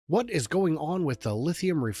What is going on with the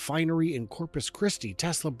lithium refinery in Corpus Christi?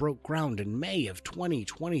 Tesla broke ground in May of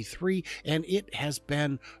 2023, and it has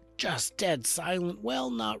been just dead silent.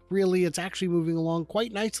 Well, not really. It's actually moving along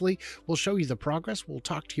quite nicely. We'll show you the progress. We'll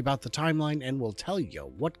talk to you about the timeline, and we'll tell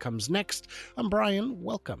you what comes next. I'm Brian.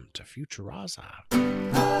 Welcome to Futuraza.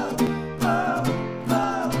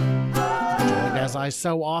 Joined as I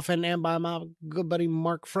so often am by my good buddy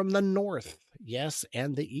Mark from the north. Yes,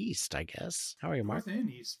 and the east, I guess. How are you, Mark? North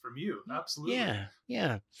and east from you, absolutely.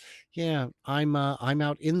 Yeah. I'm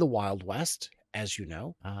out in the Wild West, as you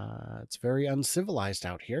know. It's very uncivilized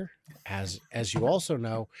out here, as you also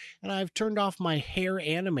know. And I've turned off my hair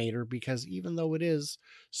animator because even though it is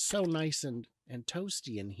so nice and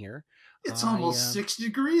toasty in here, it's almost 60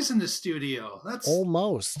 degrees in the studio. That's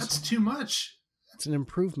too much. It's an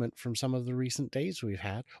improvement from some of the recent days we've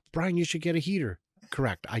had. Brian, you should get a heater.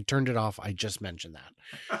 Correct. I turned it off. I just mentioned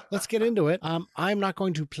that. Let's get into it. I'm not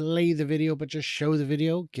going to play the video, but just show the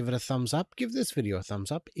video. Give it a thumbs up. Give this video a thumbs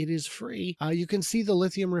up. It is free. You can see the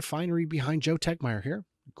lithium refinery behind Joe Tegtmeyer here.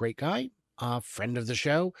 Great guy. Friend of the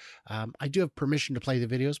show. I do have permission to play the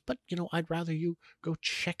videos, but I'd rather you go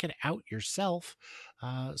check it out yourself.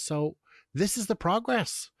 So this is the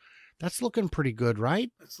progress. That's looking pretty good, right?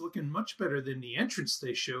 That's looking much better than the entrance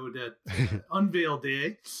they showed at Unveil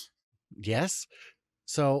Day. Yes.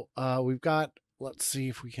 So we've got, let's see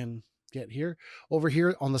if we can get here. Over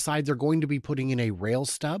here on the side, they're going to be putting in a rail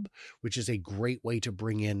stub, which is a great way to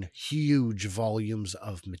bring in huge volumes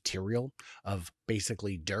of material, of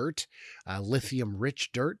basically dirt,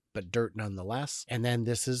 lithium-rich dirt, but dirt nonetheless. And then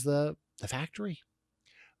this is the factory.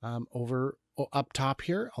 Over up top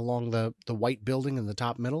here along the white building in the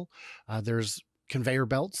top middle, there's conveyor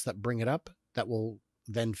belts that bring it up that will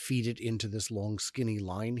then feed it into this long skinny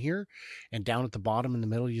line here. And down at the bottom in the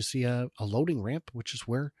middle, you see a loading ramp, which is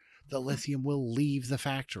where the lithium will leave the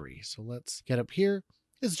factory. So let's get up here.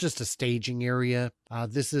 It's just a staging area.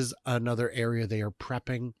 This is another area they are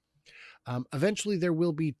prepping. Eventually there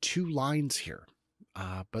will be 2 lines here,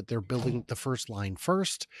 but they're building the first line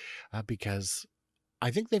first because I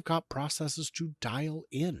think they've got processes to dial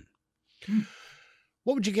in.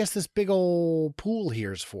 What would you guess this big old pool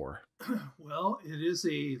here is for? Well, it is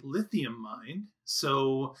a lithium mine.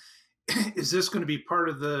 So is this going to be part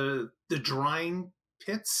of the drying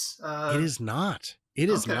pits? It is not. It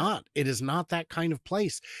is not. It is not that kind of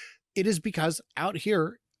place. It is because out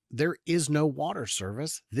here, there is no water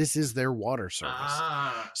service. This is their water service.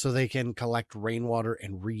 So they can collect rainwater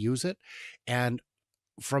and reuse it. And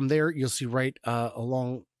from there, you'll see right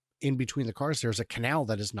along in between the cars, there's a canal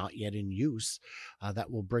that is not yet in use that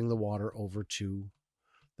will bring the water over to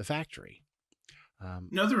the factory.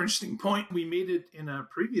 Another interesting point we made it in a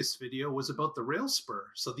previous video was about the rail spur.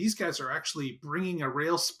 So these guys are actually bringing a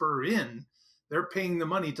rail spur in. They're paying the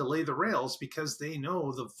money to lay the rails because they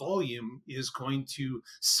know the volume is going to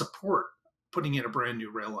support putting in a brand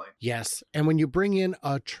new rail line. Yes. And when you bring in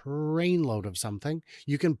a train load of something,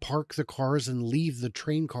 you can park the cars and leave the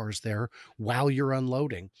train cars there while you're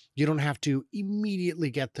unloading. You don't have to immediately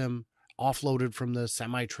get them offloaded from the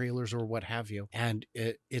semi-trailers or what have you. And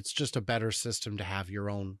it's just a better system to have your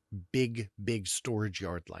own big storage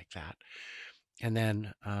yard like that. And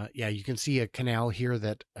then, you can see a canal here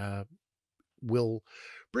that will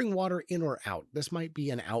bring water in or out. This might be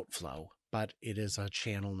an outflow, but it is a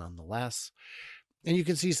channel nonetheless. And you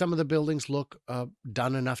can see some of the buildings look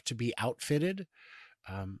done enough to be outfitted.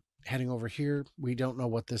 Heading over here, we don't know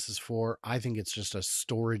what this is for. I think it's just a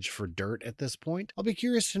storage for dirt at this point. I'll be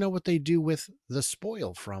curious to know what they do with the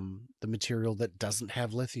spoil from the material that doesn't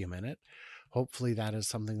have lithium in it. Hopefully that is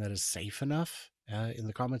something that is safe enough. In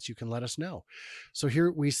the comments, you can let us know. So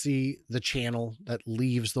here we see the channel that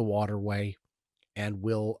leaves the waterway and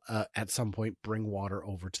will at some point bring water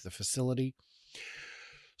over to the facility.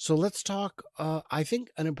 So let's talk. I think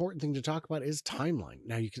an important thing to talk about is timeline.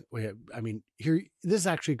 Now here, this is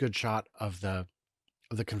actually a good shot of the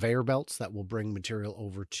conveyor belts that will bring material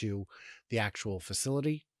over to the actual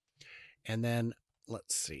facility. And then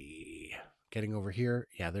let's see, getting over here.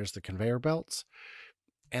 Yeah, there's the conveyor belts.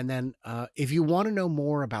 And then if you want to know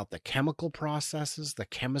more about the chemical processes, the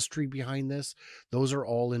chemistry behind this, those are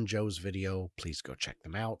all in Joe's video. Please go check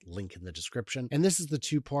them out. Link in the description. And this is the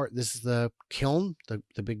 2-part. This is the kiln,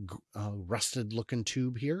 the big rusted looking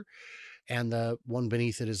tube here. And the one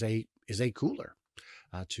beneath it is a cooler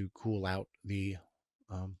to cool out the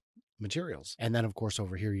materials. And then, of course,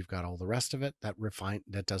 over here, you've got all the rest of it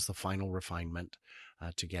that does the final refinement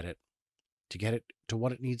to get it to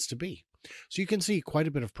what it needs to be. So you can see quite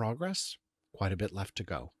a bit of progress, quite a bit left to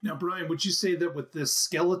go. Now, Brian, would you say that with this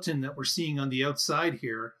skeleton that we're seeing on the outside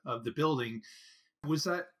here of the building, was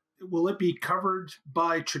that will it be covered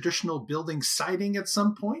by traditional building siding at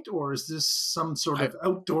some point, or is this some sort of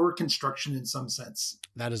outdoor construction in some sense?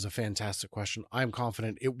 That is a fantastic question. I'm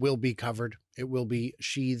confident it will be covered. It will be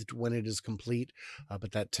sheathed when it is complete,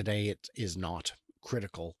 but that today it is not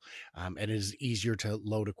critical. And it is easier to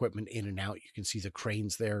load equipment in and out. You can see the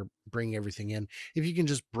cranes there, bring everything in. If you can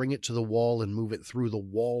just bring it to the wall and move it through the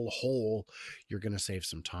wall hole, you're going to save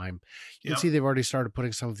some time. You can see they've already started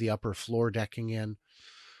putting some of the upper floor decking in.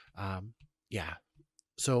 Yeah.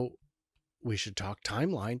 So we should talk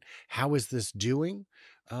timeline. How is this doing?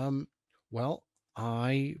 Well,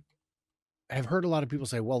 I have heard a lot of people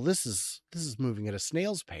say, well, this is moving at a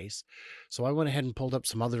snail's pace. So I went ahead and pulled up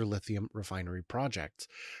some other lithium refinery projects.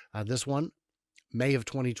 This one, May of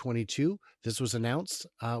 2022, this was announced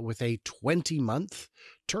with a 20-month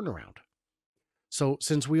turnaround. So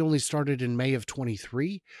since we only started in May of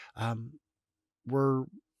 23, we're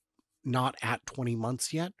not at 20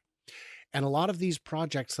 months yet. And a lot of these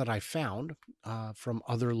projects that I found from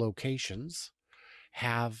other locations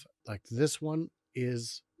have, like this one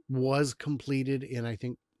was completed in, I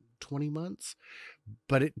think, 20 months,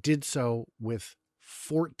 but it did so with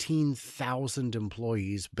 14,000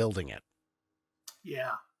 employees building it.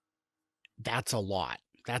 Yeah. That's a lot.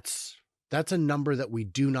 That's a number that we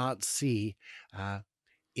do not see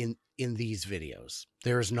in these videos.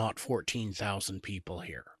 There's not 14,000 people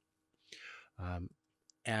here.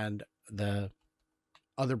 And the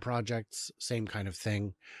other projects, same kind of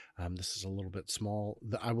thing. This is a little bit small.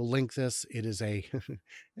 I will link this. It is a,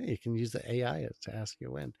 you can use the AI to ask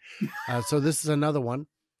you when. So this is another one,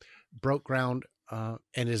 broke ground and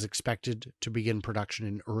is expected to begin production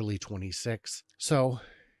in early 26. So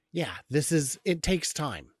yeah, it takes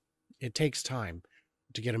time. It takes time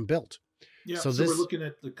to get them built. Yeah, so we're looking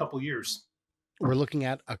at a couple years. We're looking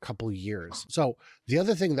at a couple years. So the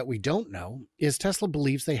other thing that we don't know is Tesla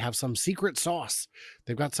believes they have some secret sauce.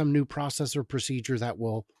 They've got some new process or procedure that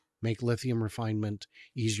will make lithium refinement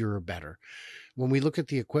easier or better. When we look at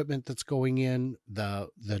the equipment that's going in, the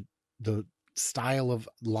style of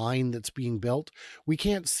line that's being built, we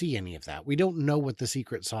can't see any of that. We don't know what the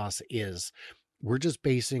secret sauce is. We're just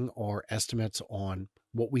basing our estimates on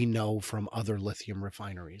what we know from other lithium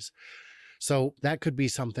refineries. So that could be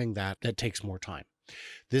something that takes more time.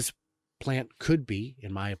 This plant could be,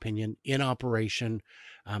 in my opinion, in operation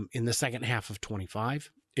in the second half of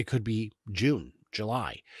 25. It could be June,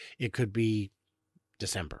 July. It could be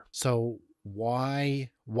December. So why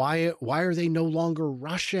are they no longer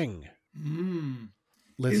rushing?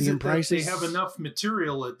 Lithium prices? They have enough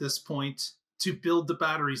material at this point to build the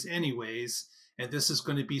batteries anyways. And this is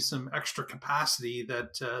going to be some extra capacity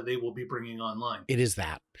that they will be bringing online. It is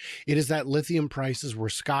that lithium prices were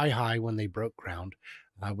sky high when they broke ground,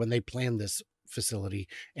 when they planned this facility,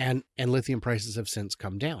 and lithium prices have since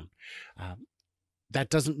come down. That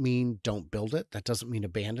doesn't mean don't build it. That doesn't mean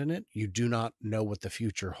abandon it. You do not know what the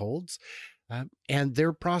future holds. And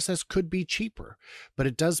their process could be cheaper, but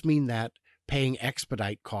it does mean that paying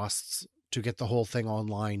expedite costs to get the whole thing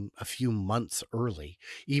online a few months early,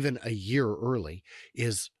 even a year early,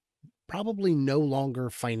 is probably no longer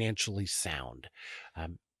financially sound.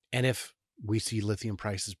 And if we see lithium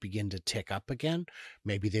prices begin to tick up again,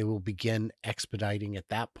 maybe they will begin expediting at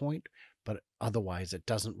that point, but otherwise it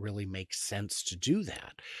doesn't really make sense to do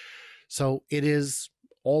that. So it is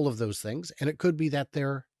all of those things. And it could be that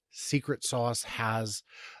their secret sauce has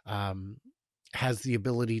the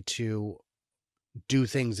ability to do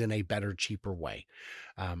things in a better, cheaper way.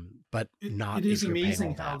 But it is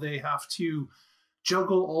amazing how they have to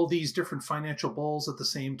juggle all these different financial balls at the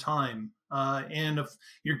same time. And if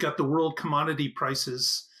you've got the world commodity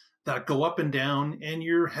prices that go up and down, and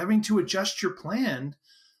you're having to adjust your plan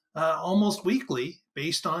almost weekly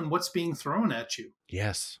based on what's being thrown at you.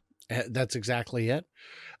 Yes, that's exactly it.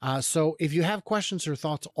 So if you have questions or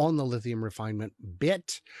thoughts on the lithium refinement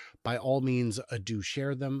bit, by all means, do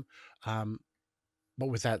share them. But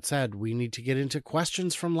with that said, we need to get into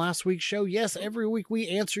questions from last week's show. Yes, every week we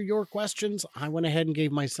answer your questions. I went ahead and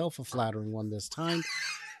gave myself a flattering one this time.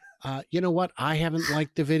 You know what? I haven't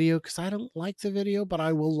liked the video because I don't like the video, but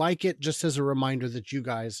I will like it just as a reminder that you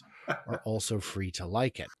guys are also free to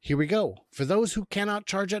like it. Here we go. For those who cannot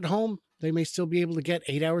charge at home, they may still be able to get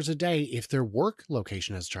 8 hours a day if their work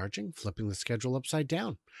location is charging, flipping the schedule upside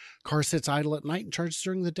down. Car sits idle at night and charges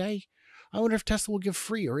during the day. I wonder if Tesla will give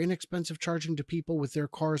free or inexpensive charging to people with their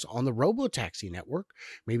cars on the robo-taxi network.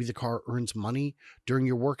 Maybe the car earns money during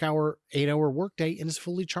your 8-hour workday and is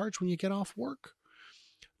fully charged when you get off work.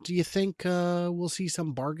 Do you think we'll see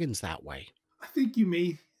some bargains that way? I think you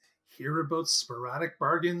may hear about sporadic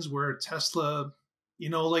bargains where Tesla,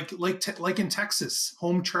 like in Texas,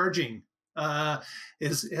 home charging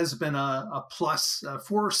has been a plus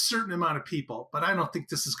for a certain amount of people, but I don't think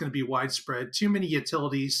this is going to be widespread. Too many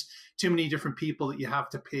utilities, too many different people that you have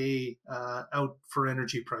to pay out for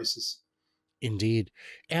energy prices. Indeed.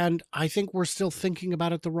 And I think we're still thinking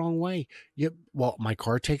about it the wrong way. Well, my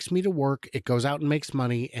car takes me to work, it goes out and makes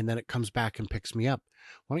money, and then it comes back and picks me up.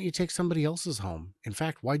 Why don't you take somebody else's home? In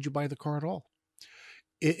fact, why'd you buy the car at all?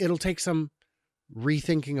 It'll take some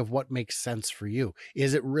rethinking of what makes sense for you.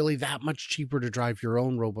 Is it really that much cheaper to drive your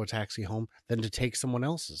own robotaxi home than to take someone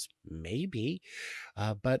else's? Maybe.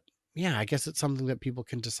 But yeah, I guess it's something that people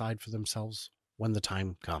can decide for themselves when the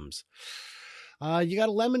time comes. You got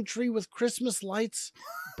a lemon tree with Christmas lights.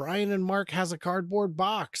 Brian and Mark has a cardboard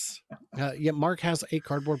box. Yeah, Mark has a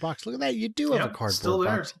cardboard box. Look at that. You do have a cardboard still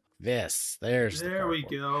there. Box. There's there we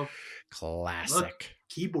go. Classic. Look,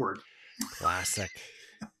 keyboard. Classic.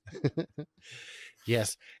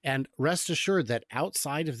 Yes. And rest assured that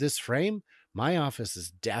outside of this frame, my office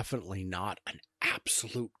is definitely not an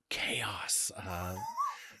absolute chaos.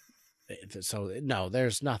 So no,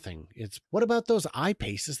 there's nothing. What about those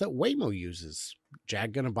eyepaces that Waymo uses?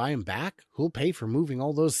 Jag gonna buy them back? Who'll pay for moving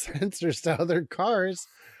all those sensors to other cars?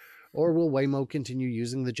 Or will Waymo continue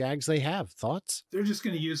using the Jags they have? Thoughts? They're just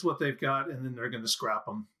going to use what they've got, and then they're going to scrap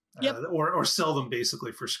them, Yep. or sell them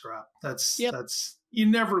basically for scrap. That's you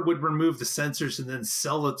never would remove the sensors and then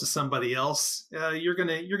sell it to somebody else. You're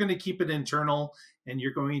gonna keep it internal, and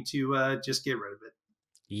you're going to just get rid of it.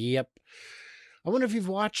 Yep. I wonder if you've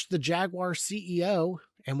watched the Jaguar CEO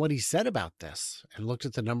and what he said about this and looked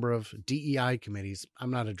at the number of DEI committees.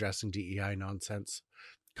 I'm not addressing DEI nonsense.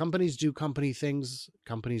 Companies do company things.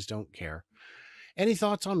 Companies don't care. Any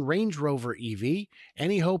thoughts on Range Rover EV?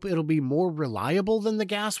 Any hope it'll be more reliable than the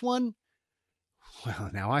gas one? Well,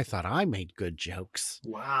 now I thought I made good jokes.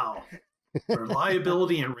 Wow.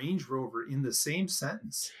 Reliability and Range Rover in the same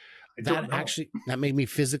sentence. That made me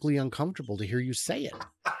physically uncomfortable to hear you say it.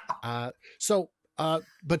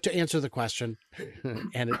 But to answer the question,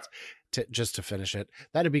 and just to finish it,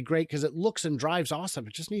 that'd be great because it looks and drives awesome.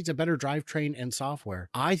 It just needs a better drivetrain and software.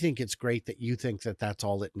 I think it's great that you think that that's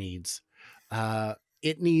all it needs.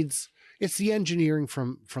 It's the engineering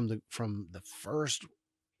from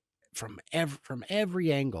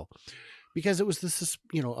every angle, because it was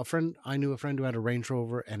I knew a friend who had a Range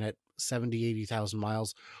Rover, and at 80,000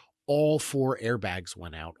 miles, all 4 airbags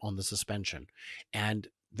went out on the suspension, and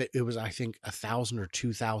it was, I think, 1,000 or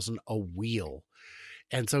 2,000 a wheel.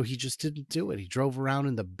 And so he just didn't do it. He drove around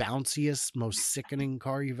in the bounciest, most sickening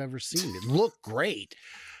car you've ever seen. It looked great.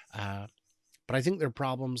 But I think their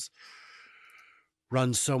problems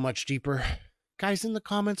run so much deeper. Guys, in the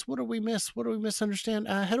comments, what do we miss? What do we misunderstand?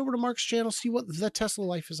 Head over to Mark's channel, see what the Tesla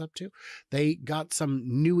Life is up to. They got some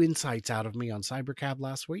new insights out of me on Cybercab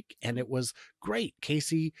last week, and it was great.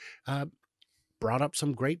 Casey brought up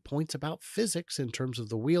some great points about physics in terms of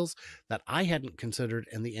the wheels that I hadn't considered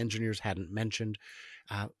and the engineers hadn't mentioned.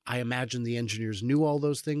 I imagine the engineers knew all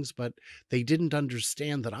those things, but they didn't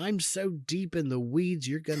understand that I'm so deep in the weeds,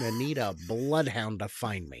 you're going to need a bloodhound to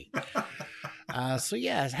find me. So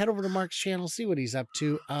yeah, head over to Mark's channel, see what he's up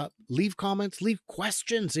to. Leave comments, leave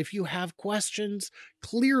questions. If you have questions,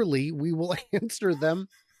 clearly we will answer them.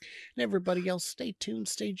 And everybody else, stay tuned,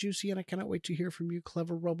 stay juicy, and I cannot wait to hear from you,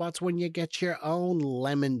 clever robots, when you get your own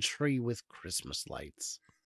lemon tree with Christmas lights.